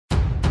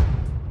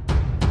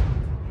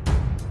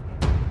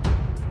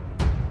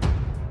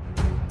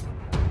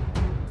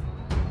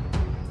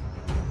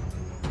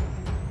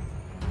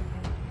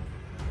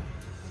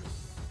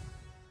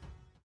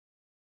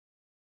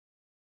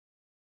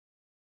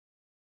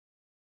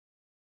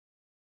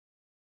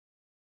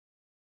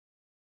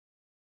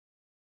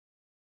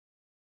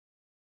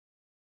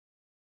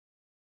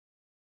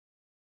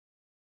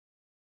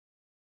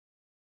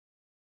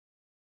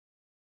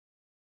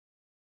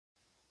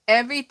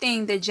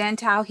Everything the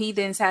Gentile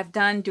heathens have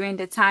done during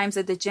the times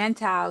of the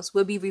Gentiles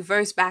will be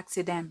reversed back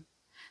to them.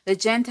 The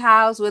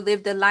Gentiles will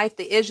live the life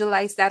the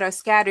Israelites that are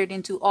scattered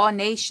into all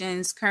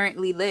nations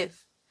currently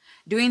live.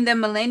 During the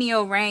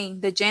millennial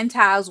reign, the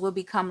Gentiles will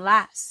become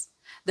last.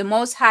 The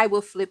Most High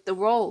will flip the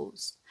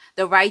roles.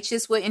 The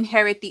righteous will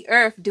inherit the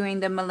earth during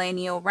the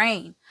millennial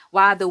reign,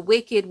 while the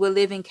wicked will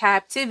live in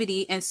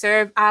captivity and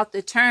serve out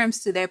the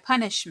terms to their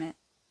punishment.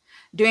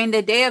 During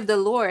the day of the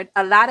Lord,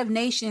 a lot of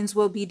nations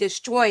will be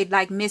destroyed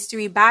like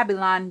Mystery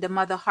Babylon, the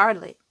mother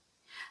harlot.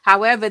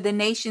 However, the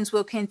nations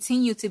will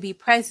continue to be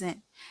present.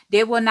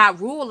 They will not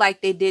rule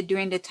like they did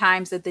during the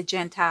times of the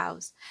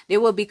Gentiles. They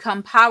will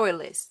become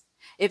powerless.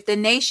 If the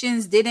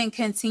nations didn't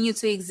continue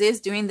to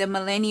exist during the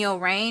millennial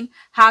reign,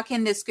 how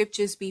can the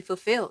scriptures be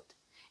fulfilled?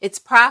 It's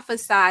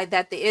prophesied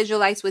that the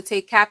Israelites would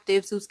take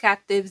captives whose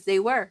captives they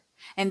were,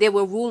 and they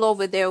will rule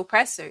over their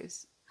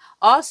oppressors.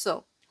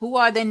 Also, who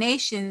are the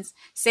nations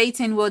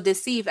Satan will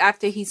deceive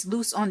after he's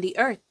loose on the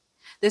earth?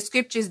 The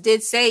scriptures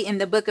did say in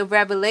the book of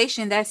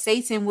Revelation that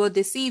Satan will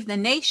deceive the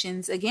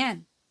nations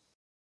again.